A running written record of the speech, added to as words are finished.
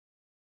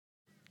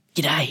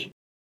G'day.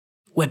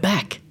 We're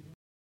back.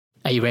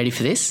 Are you ready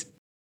for this?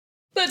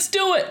 Let's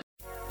do it!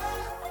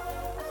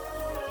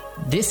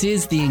 This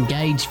is the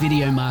Engage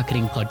Video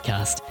Marketing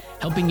Podcast,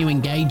 helping you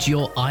engage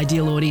your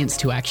ideal audience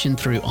to action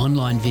through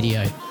online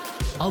video.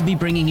 I'll be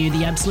bringing you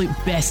the absolute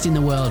best in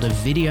the world of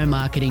video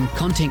marketing,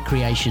 content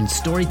creation,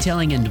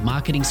 storytelling, and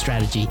marketing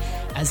strategy,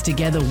 as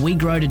together we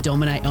grow to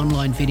dominate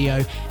online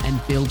video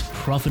and build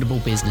profitable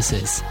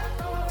businesses.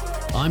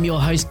 I'm your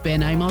host,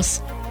 Ben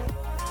Amos.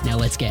 Now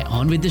let's get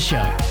on with the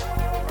show.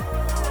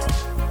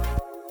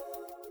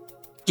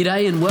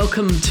 G'day and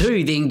welcome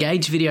to the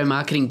Engage Video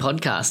Marketing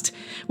Podcast,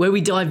 where we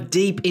dive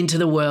deep into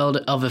the world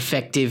of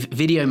effective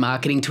video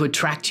marketing to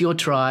attract your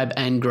tribe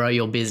and grow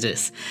your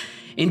business.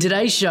 In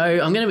today's show,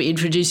 I'm going to be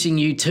introducing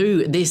you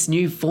to this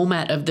new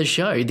format of the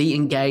show, the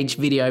Engage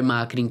Video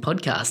Marketing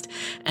Podcast.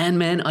 And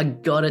man, I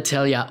gotta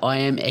tell you, I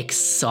am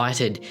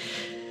excited.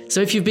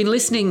 So if you've been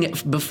listening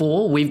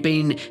before, we've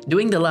been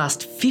doing the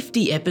last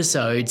 50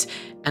 episodes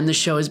and the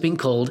show has been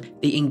called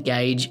the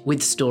Engage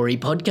with Story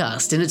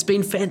Podcast. And it's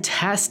been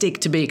fantastic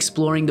to be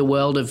exploring the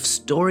world of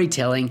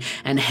storytelling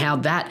and how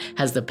that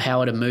has the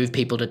power to move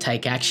people to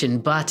take action.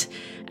 But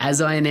as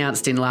I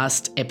announced in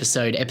last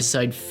episode,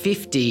 episode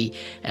 50,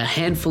 a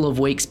handful of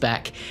weeks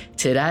back,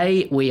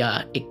 today we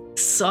are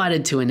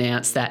excited to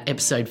announce that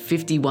episode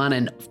 51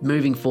 and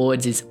moving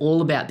forwards is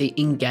all about the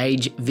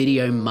Engage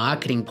Video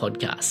Marketing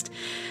Podcast.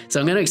 So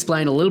I'm going to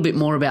explain a little bit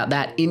more about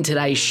that in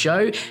today's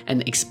show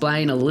and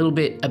explain a little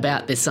bit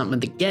about some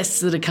of the guests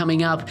that are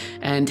coming up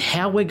and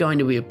how we're going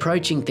to be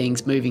approaching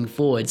things moving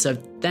forward. So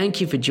thank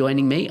you for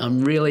joining me.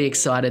 I'm really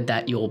excited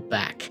that you're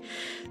back.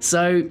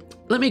 So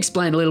let me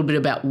explain a little bit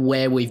about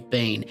where we've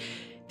been.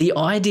 The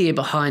idea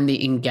behind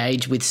the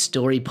Engage with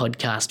Story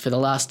podcast for the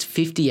last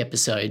 50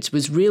 episodes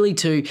was really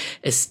to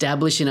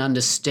establish an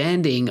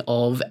understanding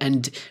of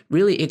and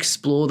really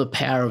explore the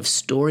power of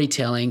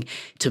storytelling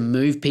to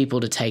move people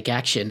to take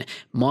action.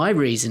 My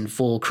reason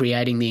for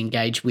creating the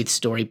Engage with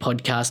Story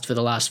podcast for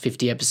the last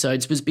 50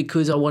 episodes was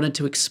because I wanted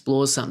to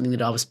explore something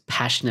that I was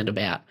passionate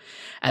about.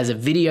 As a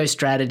video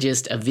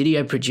strategist, a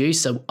video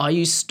producer, I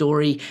use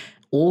story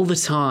all the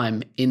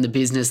time in the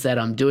business that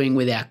I'm doing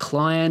with our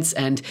clients,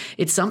 and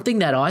it's something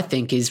that I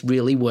think is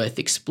really worth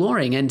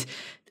exploring. And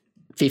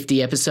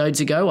 50 episodes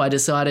ago, I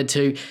decided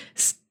to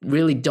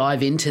really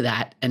dive into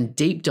that and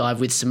deep dive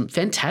with some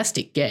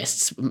fantastic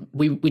guests.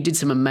 We did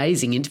some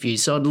amazing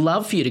interviews, so I'd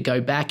love for you to go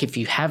back if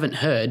you haven't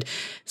heard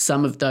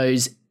some of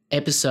those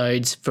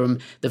episodes from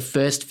the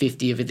first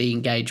 50 of the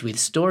Engage with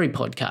Story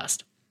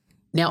podcast.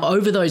 Now,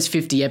 over those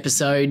 50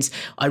 episodes,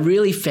 I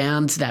really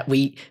found that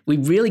we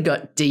really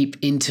got deep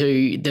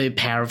into the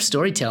power of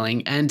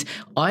storytelling, and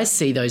I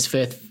see those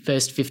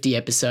first 50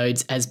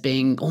 episodes as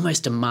being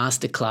almost a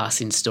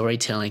masterclass in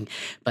storytelling.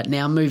 But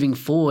now moving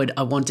forward,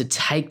 I want to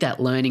take that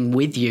learning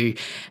with you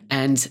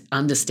and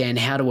understand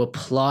how to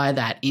apply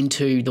that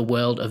into the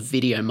world of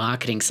video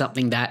marketing,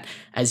 something that,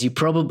 as you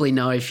probably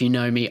know if you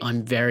know me,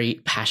 I'm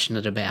very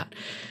passionate about.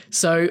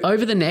 So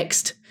over the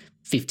next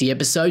 50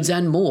 episodes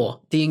and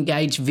more, the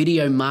Engage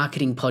Video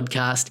Marketing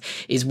Podcast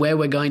is where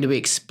we're going to be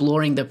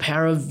exploring the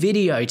power of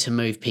video to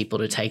move people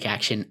to take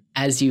action,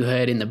 as you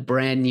heard in the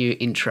brand new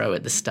intro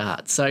at the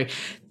start. So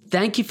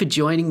thank you for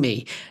joining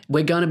me.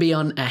 We're going to be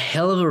on a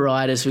hell of a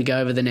ride as we go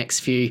over the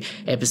next few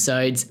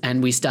episodes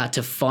and we start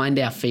to find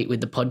our feet with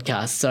the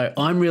podcast. So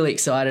I'm really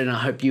excited and I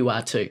hope you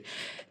are too.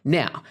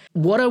 Now,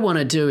 what I want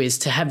to do is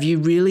to have you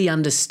really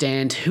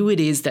understand who it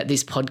is that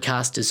this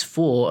podcast is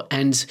for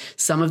and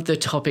some of the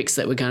topics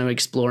that we're going to be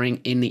exploring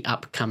in the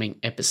upcoming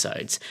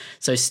episodes.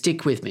 So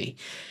stick with me.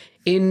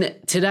 In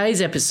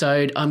today's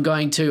episode, I'm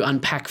going to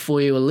unpack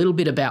for you a little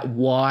bit about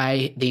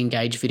why the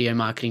Engage Video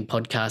Marketing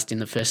Podcast in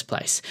the first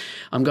place.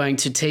 I'm going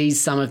to tease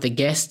some of the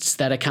guests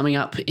that are coming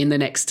up in the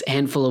next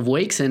handful of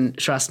weeks, and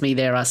trust me,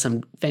 there are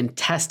some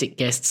fantastic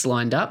guests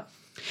lined up.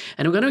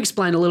 And I'm going to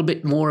explain a little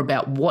bit more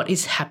about what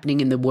is happening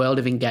in the world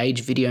of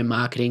Engage Video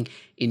Marketing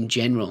in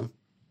general.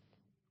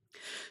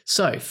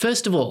 So,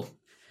 first of all,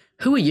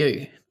 who are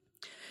you?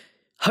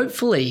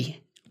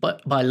 Hopefully,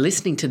 by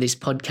listening to this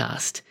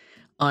podcast,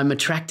 I'm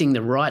attracting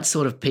the right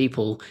sort of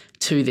people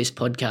to this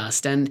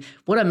podcast. And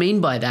what I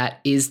mean by that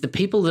is the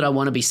people that I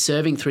want to be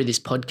serving through this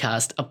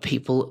podcast are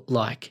people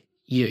like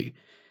you.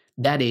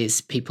 That is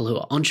people who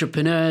are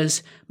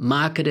entrepreneurs,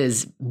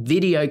 marketers,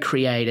 video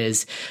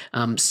creators,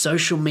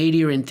 social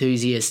media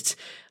enthusiasts,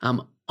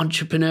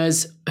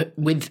 entrepreneurs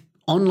with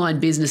online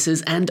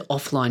businesses and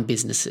offline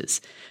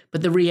businesses.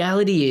 But the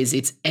reality is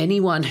it's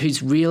anyone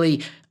who's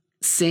really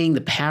seeing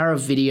the power of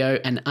video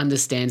and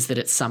understands that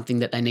it's something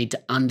that they need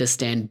to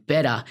understand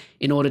better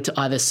in order to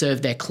either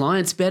serve their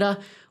clients better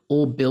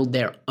or build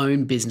their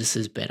own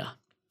businesses better.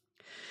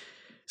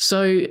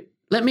 So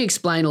let me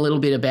explain a little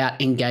bit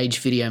about Engage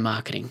Video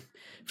Marketing.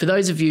 For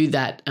those of you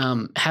that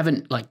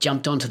haven't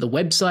jumped onto the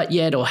website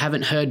yet or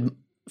haven't heard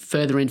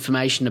further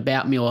information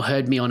about me or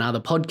heard me on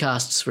other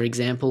podcasts, for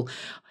example,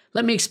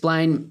 let me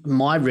explain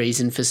my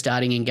reason for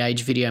starting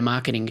Engage Video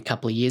Marketing a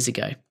couple of years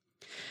ago.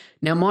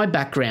 Now, my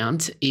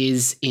background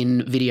is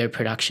in video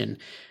production.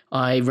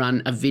 I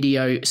run a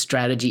video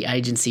strategy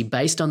agency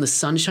based on the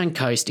Sunshine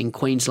Coast in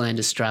Queensland,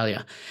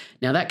 Australia.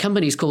 Now, that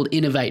company is called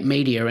Innovate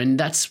Media, and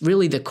that's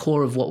really the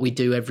core of what we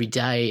do every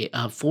day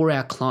for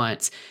our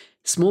clients,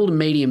 small to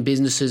medium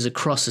businesses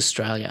across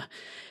Australia.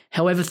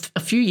 However,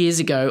 a few years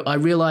ago, I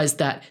realized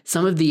that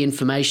some of the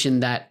information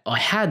that I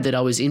had that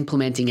I was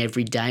implementing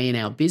every day in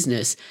our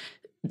business,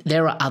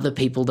 there are other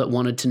people that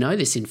wanted to know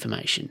this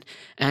information.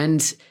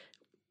 And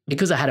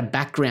because I had a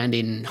background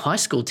in high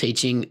school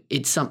teaching,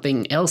 it's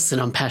something else that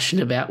I'm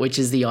passionate about, which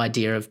is the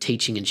idea of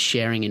teaching and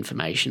sharing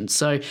information.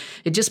 So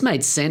it just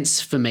made sense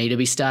for me to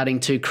be starting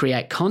to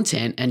create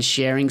content and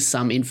sharing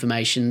some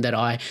information that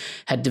I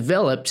had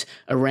developed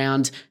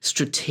around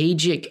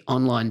strategic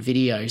online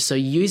video. So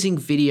using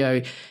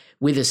video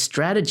with a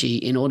strategy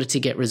in order to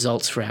get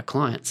results for our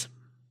clients.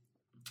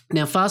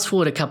 Now, fast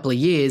forward a couple of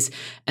years,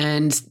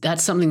 and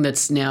that's something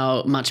that's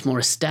now much more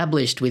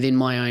established within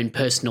my own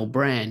personal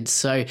brand.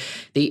 So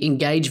the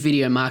Engage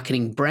Video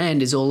Marketing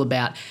brand is all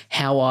about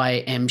how I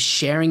am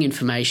sharing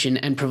information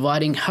and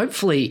providing,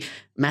 hopefully,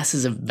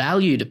 masses of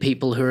value to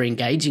people who are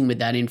engaging with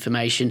that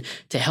information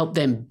to help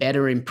them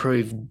better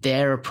improve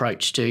their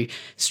approach to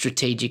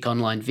strategic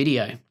online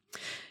video.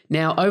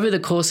 Now, over the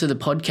course of the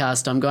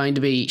podcast, I'm going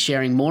to be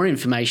sharing more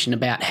information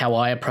about how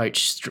I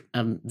approach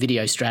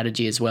video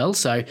strategy as well.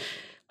 So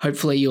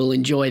hopefully you'll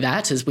enjoy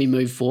that as we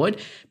move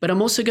forward. But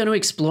I'm also going to be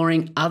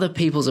exploring other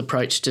people's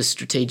approach to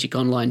strategic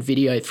online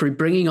video through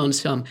bringing on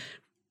some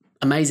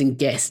amazing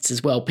guests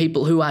as well,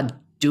 people who are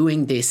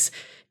doing this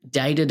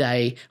day to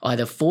day,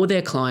 either for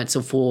their clients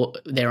or for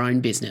their own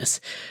business.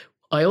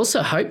 I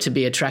also hope to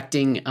be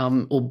attracting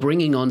or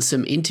bringing on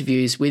some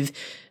interviews with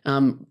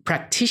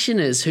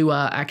practitioners who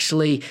are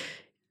actually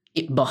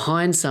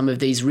behind some of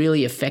these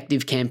really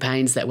effective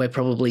campaigns that we're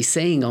probably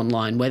seeing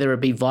online, whether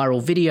it be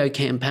viral video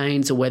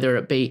campaigns or whether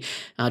it be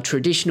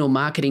traditional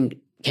marketing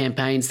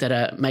campaigns that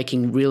are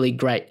making really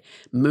great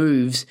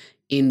moves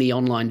in the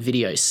online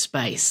video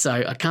space.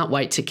 So I can't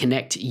wait to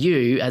connect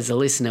you as a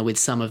listener with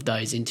some of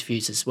those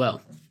interviews as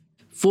well.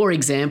 For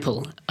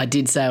example, I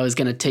did say I was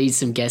going to tease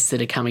some guests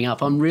that are coming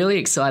up. I'm really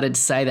excited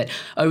to say that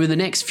over the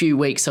next few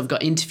weeks, I've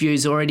got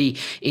interviews already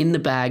in the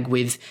bag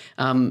with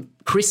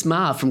Chris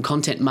Marr from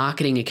Content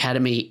Marketing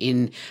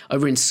Academy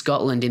over in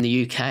Scotland in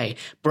the UK.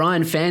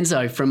 Brian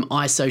Fanzo from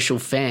iSocial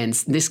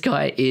Fans. This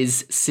guy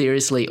is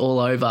seriously all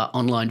over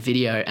online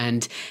video,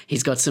 and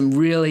he's got some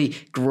really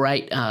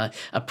great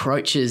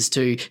approaches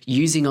to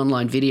using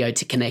online video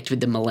to connect with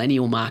the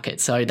millennial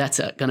market. So that's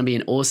going to be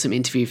an awesome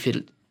interview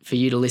for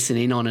you to listen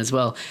in on as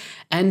well.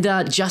 And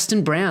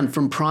Justin Brown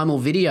from Primal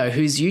Video,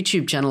 whose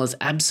YouTube channel is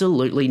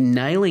absolutely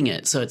nailing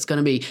it. So it's going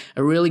to be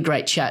a really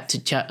great chat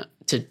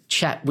to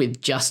chat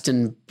with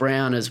Justin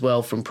Brown as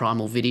well from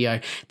Primal Video.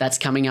 That's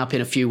coming up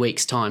in a few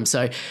weeks' time.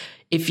 So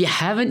if you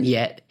haven't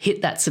yet,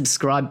 hit that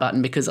subscribe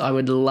button, because I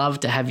would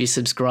love to have you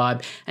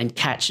subscribe and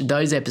catch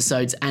those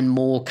episodes and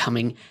more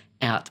coming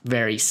out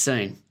very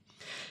soon.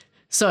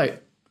 So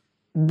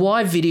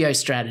why video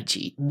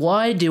strategy?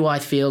 Why do I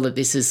feel that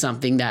this is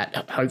something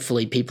that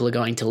hopefully people are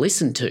going to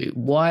listen to?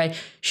 Why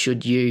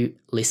should you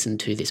listen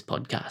to this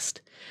podcast?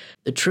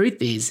 The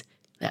truth is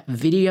that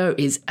video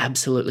is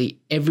absolutely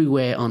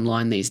everywhere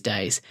online these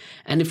days.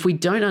 And if we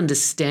don't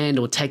understand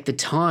or take the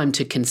time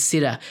to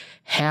consider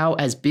how,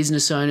 as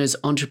business owners,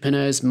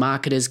 entrepreneurs,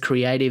 marketers,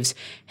 creatives,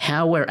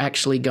 how we're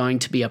actually going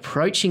to be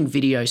approaching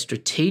video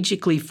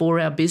strategically for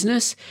our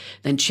business,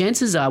 then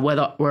chances are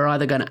we're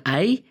either going to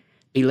A,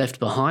 be left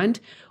behind,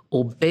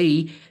 or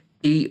B,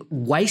 be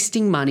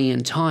wasting money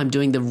and time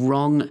doing the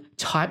wrong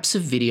types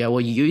of video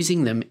or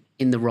using them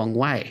in the wrong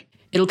way.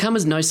 It'll come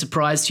as no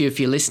surprise to you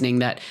if you're listening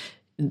that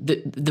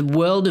the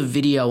world of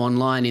video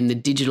online in the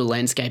digital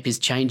landscape is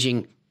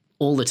changing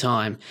all the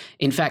time.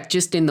 In fact,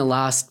 just in the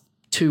last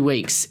 2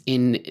 weeks,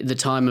 in the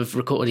time of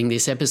recording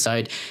this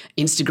episode,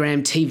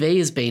 Instagram TV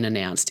has been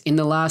announced. In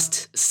the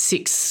last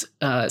six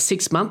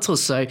months or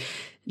so,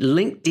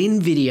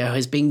 LinkedIn video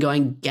has been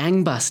going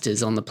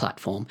gangbusters on the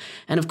platform.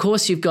 And of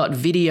course, you've got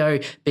video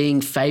being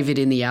favored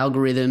in the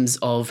algorithms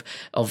of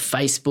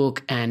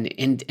Facebook and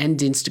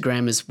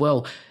Instagram as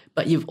well.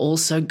 But you've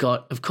also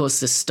got, of course,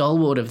 the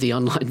stalwart of the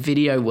online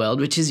video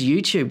world, which is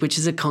YouTube, which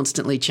is a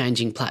constantly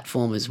changing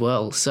platform as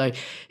well. So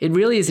it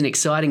really is an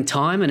exciting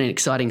time and an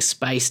exciting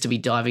space to be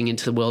diving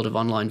into the world of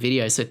online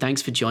video. So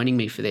thanks for joining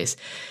me for this.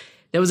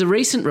 There was a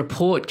recent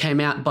report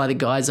came out by the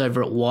guys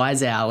over at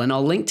WiseOwl, and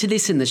I'll link to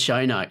this in the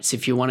show notes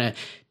if you want to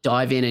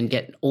dive in and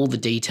get all the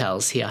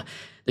details here.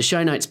 The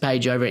show notes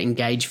page over at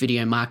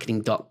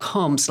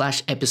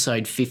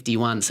engagevideomarketing.com/episode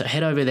 51. So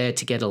head over there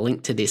to get a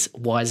link to this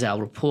WiseOwl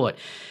report.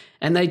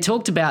 And they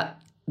talked about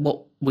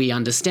what we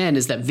understand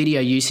is that video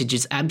usage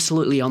is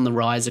absolutely on the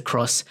rise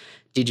across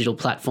digital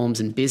platforms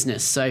and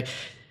business. So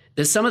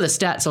there's some of the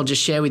stats I'll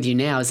just share with you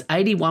now is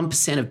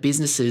 81% of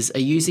businesses are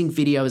using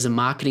video as a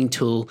marketing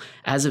tool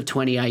as of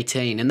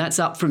 2018. And that's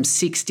up from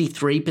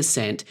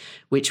 63%,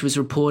 which was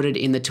reported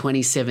in the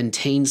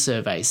 2017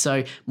 survey.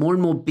 So more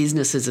and more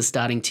businesses are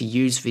starting to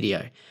use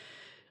video.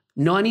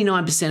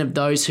 99% of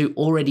those who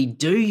already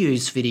do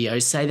use video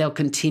say they'll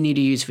continue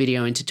to use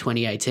video into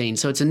 2018.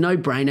 So it's a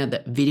no-brainer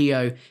that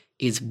video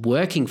is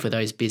working for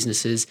those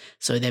businesses,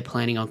 so they're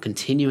planning on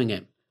continuing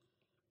it.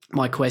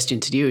 My question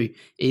to you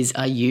is,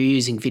 are you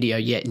using video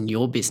yet in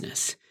your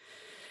business?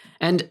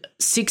 And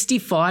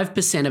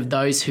 65% of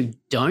those who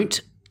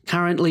don't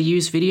currently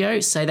use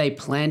video say they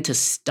plan to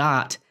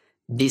start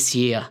this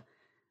year.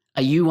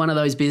 Are you one of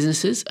those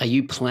businesses? Are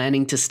you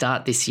planning to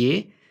start this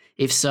year?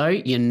 If so,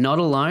 you're not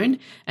alone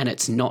and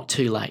it's not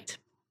too late.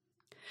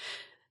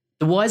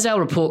 The Wisale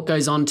report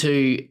goes on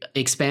to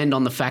expand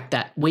on the fact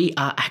that we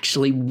are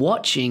actually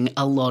watching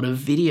a lot of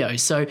video.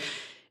 So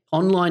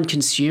online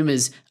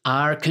consumers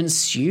are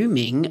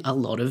consuming a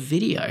lot of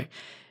video.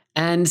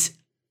 And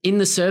in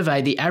the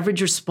survey, the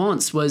average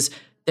response was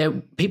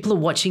that people are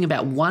watching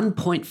about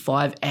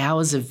 1.5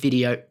 hours of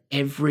video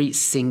every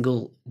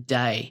single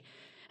day.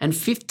 And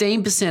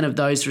 15% of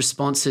those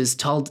responses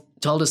told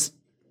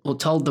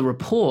the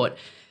report,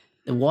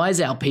 the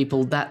Wisale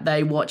people, that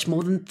they watch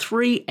more than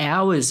 3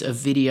 hours of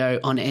video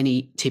on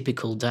any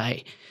typical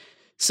day.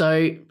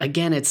 So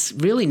again, it's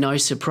really no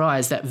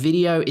surprise that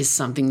video is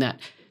something that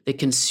the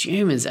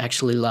consumers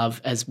actually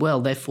love as well.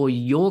 Therefore,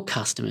 your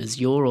customers,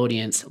 your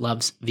audience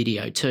loves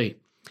video too.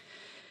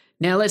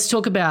 Now let's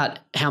talk about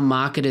how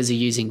marketers are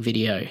using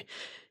video.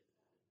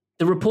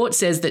 The report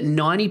says that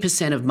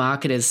 90% of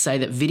marketers say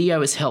that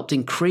video has helped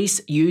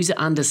increase user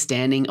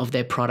understanding of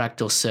their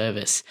product or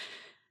service.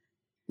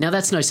 Now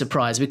that's no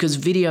surprise because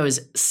video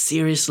is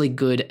seriously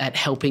good at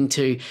helping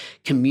to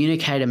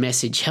communicate a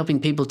message,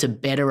 helping people to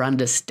better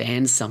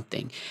understand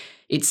something.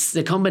 It's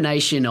the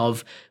combination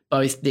of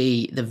both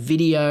the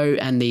video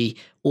and the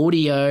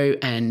audio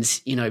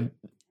and,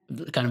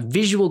 kind of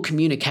visual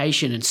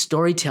communication and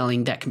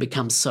storytelling that can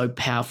become so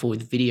powerful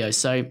with video.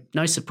 So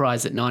no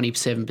surprise that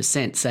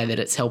 97% say that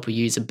it's helped a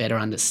user better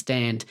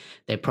understand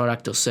their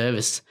product or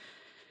service.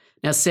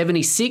 Now,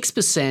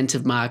 76%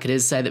 of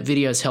marketers say that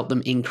video has helped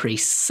them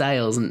increase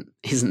sales, and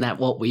isn't that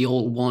what we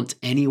all want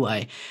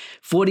anyway?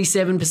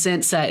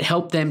 47% say it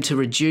helped them to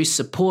reduce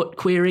support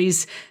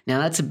queries. Now,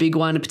 that's a big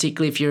one,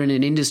 particularly if you're in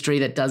an industry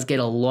that does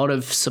get a lot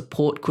of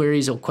support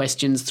queries or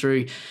questions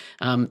through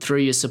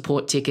your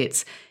support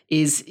tickets.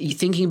 Is you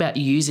thinking about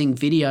using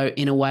video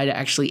in a way to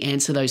actually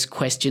answer those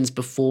questions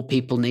before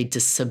people need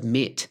to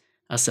submit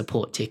a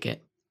support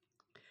ticket.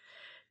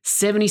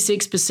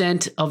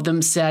 76% of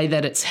them say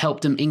that it's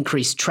helped them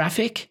increase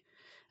traffic,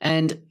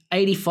 and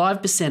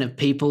 85% of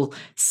people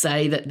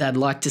say that they'd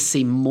like to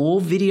see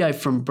more video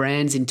from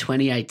brands in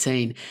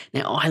 2018.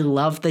 Now, I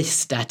love this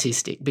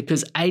statistic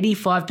because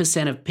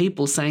 85% of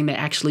people saying they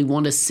actually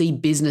want to see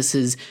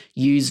businesses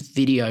use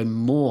video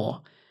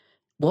more.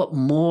 What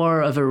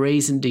more of a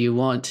reason do you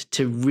want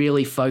to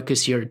really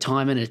focus your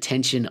time and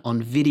attention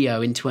on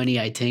video in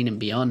 2018 and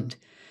beyond?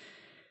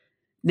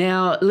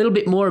 Now, a little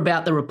bit more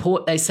about the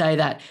report. They say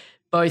that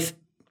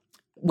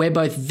where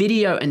both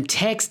video and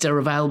text are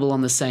available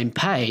on the same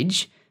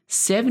page,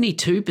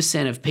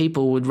 72% of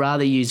people would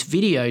rather use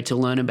video to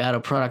learn about a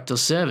product or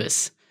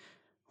service.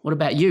 What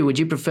about you? Would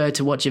you prefer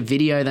to watch a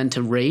video than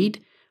to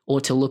read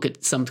or to look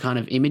at some kind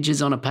of images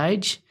on a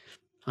page?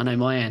 I know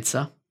my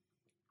answer.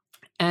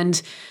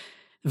 And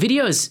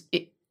video is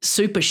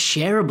super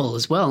shareable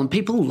as well, and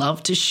people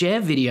love to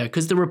share video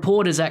because the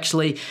report has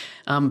actually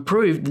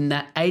proved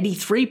that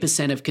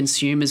 83% of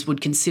consumers would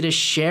consider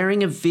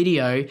sharing a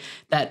video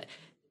that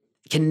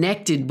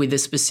connected with a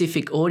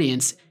specific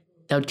audience.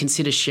 They would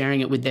consider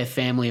sharing it with their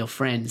family or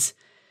friends.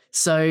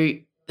 So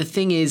the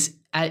thing is,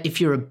 if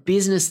you're a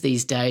business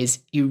these days,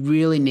 you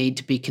really need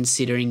to be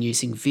considering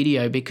using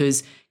video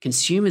because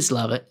consumers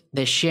love it,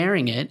 they're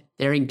sharing it,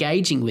 they're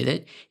engaging with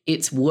it,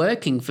 it's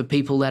working for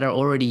people that are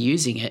already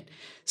using it.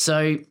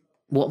 So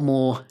what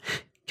more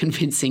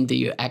convincing do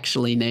you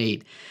actually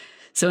need?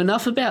 So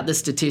enough about the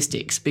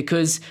statistics,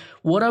 because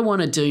what I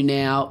want to do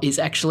now is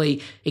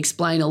actually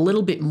explain a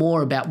little bit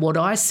more about what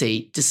I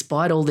see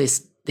despite all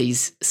these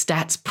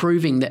stats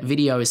proving that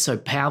video is so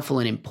powerful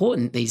and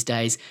important these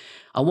days.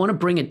 I want to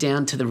bring it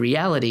down to the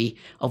reality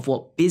of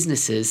what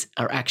businesses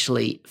are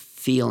actually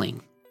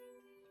feeling.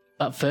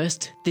 But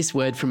first, this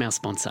word from our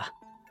sponsor.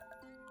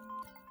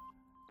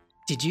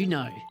 Did you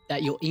know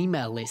that your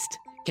email list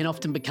can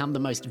often become the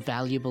most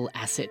valuable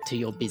asset to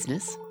your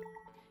business?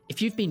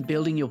 If you've been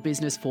building your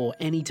business for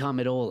any time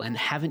at all and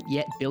haven't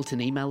yet built an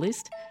email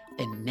list,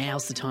 then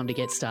now's the time to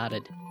get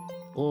started.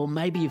 Or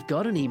maybe you've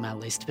got an email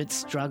list but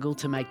struggle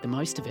to make the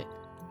most of it.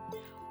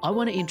 I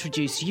want to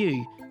introduce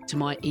you to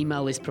my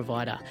email list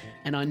provider,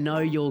 and I know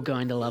you're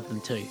going to love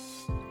them too.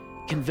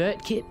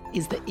 ConvertKit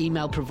is the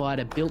email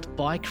provider built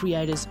by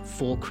creators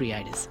for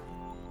creators.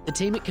 The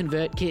team at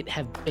ConvertKit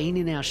have been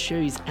in our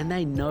shoes and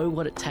they know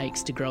what it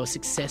takes to grow a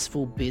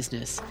successful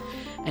business.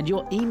 And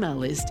your email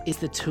list is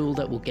the tool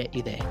that will get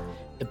you there.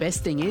 The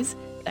best thing is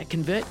that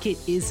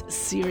ConvertKit is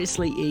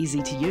seriously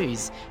easy to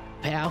use,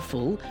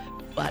 powerful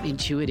but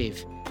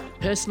intuitive.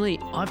 Personally,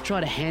 I've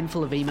tried a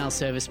handful of email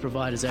service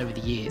providers over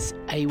the years,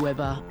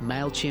 Aweber,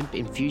 MailChimp,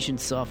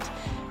 Infusionsoft,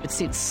 but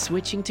since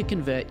switching to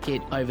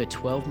ConvertKit over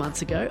 12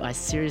 months ago, I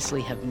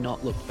seriously have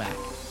not looked back.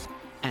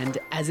 And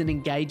as an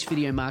Engage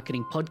Video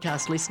Marketing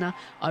podcast listener,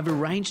 I've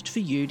arranged for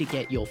you to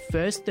get your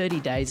first 30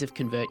 days of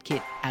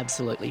ConvertKit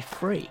absolutely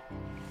free.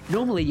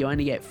 Normally, you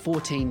only get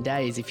 14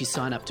 days if you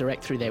sign up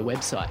direct through their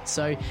website.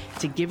 So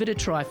to give it a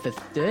try for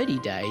 30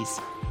 days,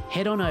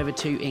 head on over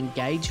to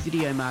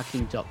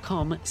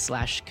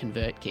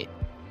engagevideomarketing.com/ConvertKit.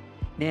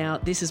 Now,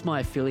 this is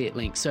my affiliate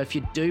link. So if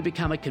you do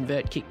become a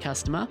ConvertKit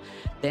customer,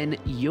 then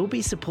you'll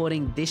be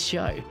supporting this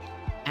show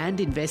and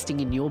investing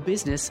in your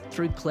business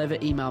through clever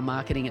email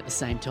marketing at the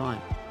same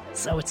time.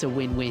 So it's a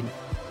win-win.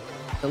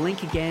 The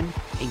link again,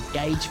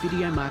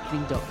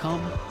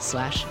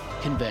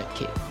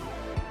 engagevideomarketing.com/ConvertKit.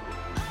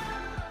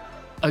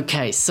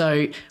 Okay,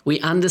 so we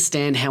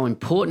understand how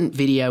important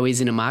video is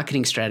in a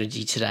marketing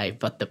strategy today,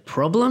 but the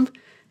problem,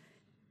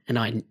 and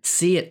I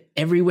see it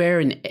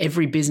everywhere in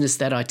every business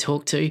that I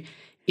talk to,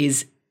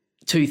 is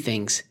two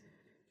things.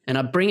 And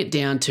I bring it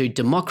down to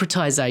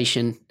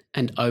democratization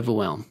and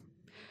overwhelm.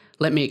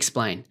 Let me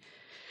explain.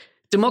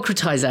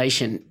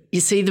 Democratization.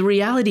 You see, the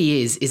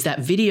reality is that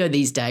video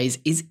these days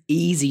is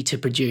easy to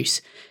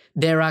produce.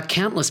 There are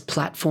countless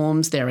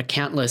platforms, there are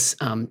countless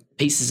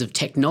pieces of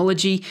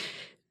technology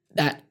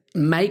that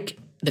make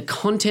the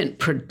content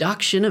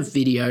production of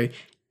video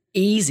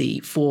easy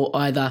for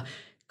either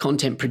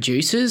content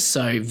producers,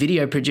 so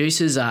video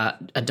producers are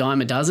a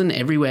dime a dozen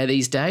everywhere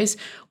these days,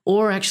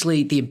 or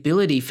actually the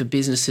ability for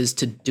businesses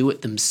to do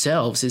it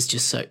themselves is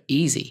just so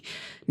easy.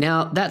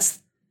 Now, that's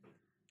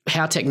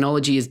how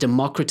technology is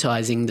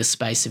democratizing the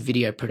space of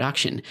video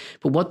production.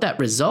 But what that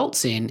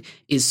results in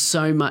is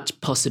so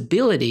much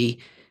possibility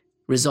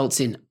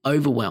results in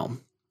overwhelm.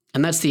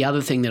 And that's the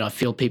other thing that I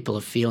feel people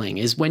are feeling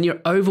is when you're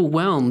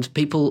overwhelmed,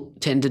 people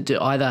tend to do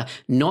either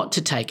not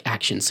to take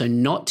action, so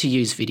not to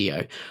use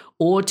video,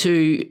 or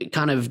to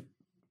kind of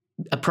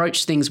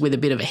approach things with a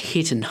bit of a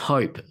hit and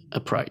hope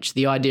approach.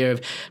 The idea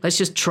of let's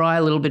just try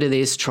a little bit of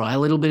this, try a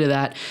little bit of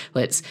that.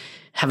 Let's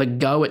have a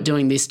go at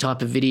doing this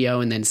type of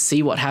video and then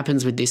see what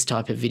happens with this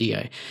type of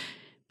video.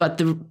 But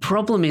the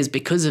problem is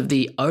because of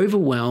the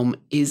overwhelm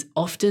is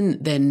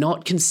often they're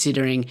not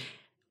considering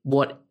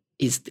what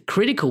is the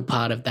critical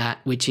part of that,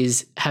 which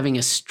is having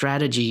a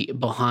strategy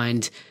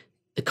behind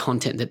the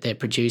content that they're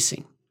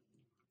producing.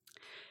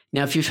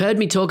 Now, if you've heard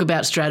me talk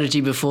about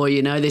strategy before,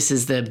 you know this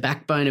is the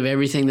backbone of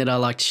everything that I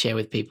like to share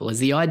with people, is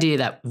the idea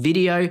that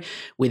video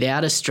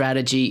without a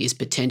strategy is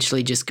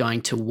potentially just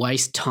going to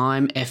waste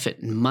time, effort,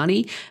 and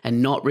money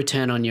and not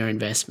return on your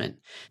investment.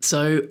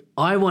 So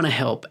I want to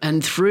help.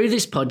 And through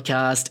this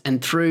podcast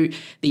and through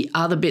the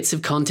other bits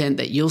of content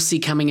that you'll see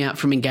coming out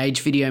from Engage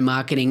Video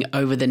Marketing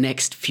over the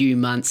next few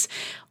months,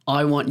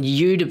 I want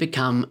you to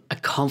become a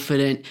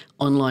confident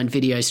online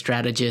video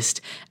strategist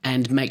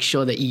and make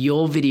sure that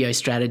your video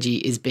strategy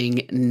is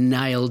being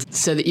nailed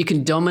so that you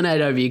can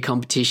dominate over your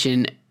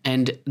competition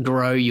and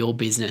grow your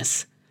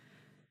business.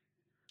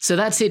 So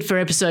that's it for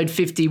episode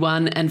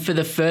 51 and for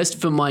the first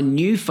for my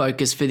new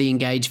focus for the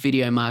Engage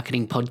Video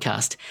Marketing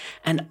podcast.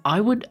 And I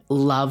would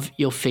love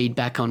your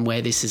feedback on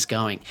where this is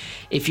going.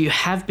 If you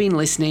have been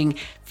listening,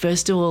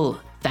 first of all,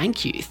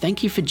 thank you.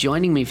 Thank you for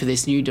joining me for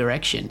this new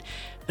direction.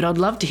 But I'd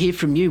love to hear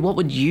from you. What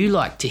would you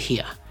like to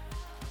hear?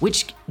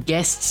 Which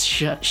guests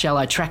shall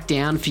I track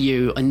down for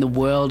you in the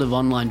world of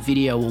online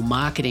video or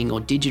marketing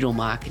or digital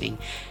marketing?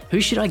 Who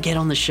should I get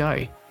on the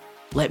show?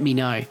 Let me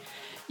know.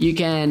 You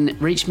can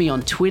reach me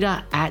on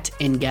Twitter at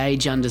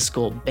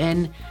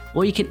engage_Ben,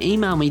 or you can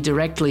email me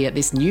directly at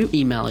this new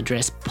email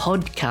address,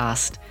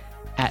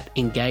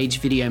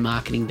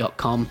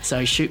 podcast@engagevideomarketing.com.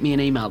 So shoot me an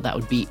email. That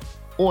would be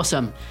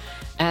awesome.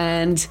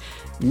 And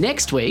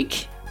next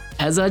week,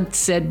 as I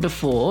said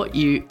before,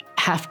 you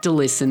have to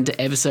listen to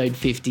episode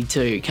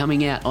 52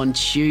 coming out on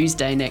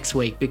Tuesday next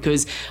week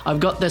because I've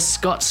got the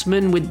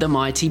Scotsman with the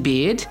mighty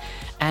beard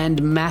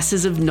and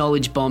masses of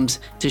knowledge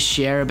bombs to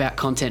share about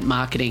content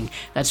marketing.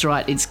 That's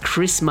right, it's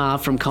Chris Marr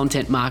from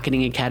Content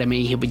Marketing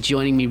Academy. He'll be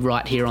joining me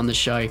right here on the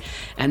show.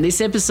 And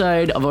this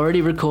episode I've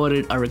already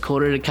recorded. I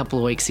recorded it a couple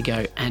of weeks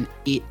ago and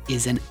it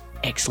is an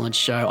excellent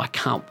show. I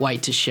can't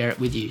wait to share it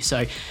with you.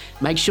 So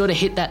make sure to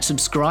hit that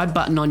subscribe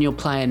button on your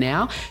player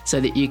now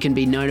so that you can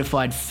be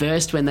notified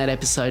first when that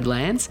episode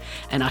lands.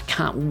 And I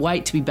can't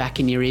wait to be back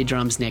in your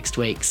eardrums next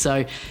week.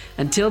 So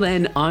until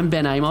then, I'm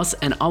Ben Amos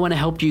and I want to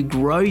help you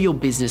grow your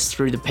business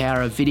through the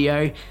power of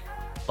video.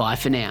 Bye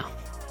for now.